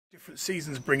Different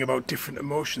seasons bring about different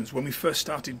emotions. When we first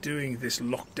started doing this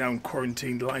lockdown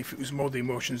quarantined life, it was more the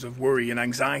emotions of worry and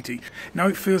anxiety. Now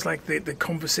it feels like the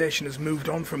conversation has moved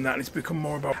on from that and it's become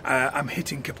more about I'm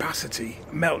hitting capacity,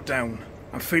 meltdown,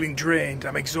 I'm feeling drained,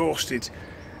 I'm exhausted,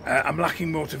 I'm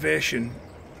lacking motivation.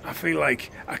 I feel like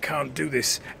I can't do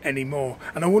this anymore.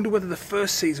 And I wonder whether the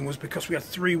first season was because we had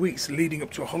 3 weeks leading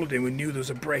up to a holiday and we knew there was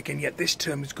a break, and yet this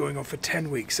term is going on for 10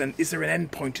 weeks. And is there an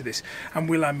end point to this? And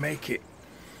will I make it?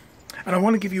 And I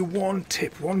want to give you one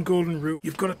tip, one golden rule.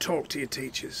 You've got to talk to your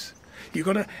teachers. You've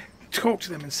got to talk to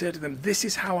them and say to them, this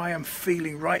is how I am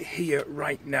feeling right here,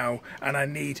 right now, and I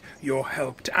need your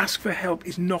help. To ask for help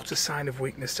is not a sign of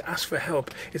weakness. To ask for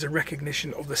help is a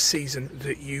recognition of the season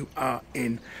that you are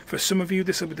in. For some of you,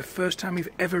 this will be the first time you've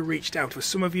ever reached out. For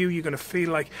some of you, you're going to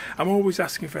feel like, I'm always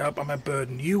asking for help, I'm a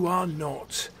burden. You are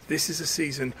not. This is a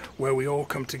season where we all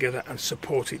come together and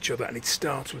support each other, and it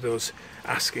starts with us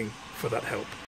asking for that help.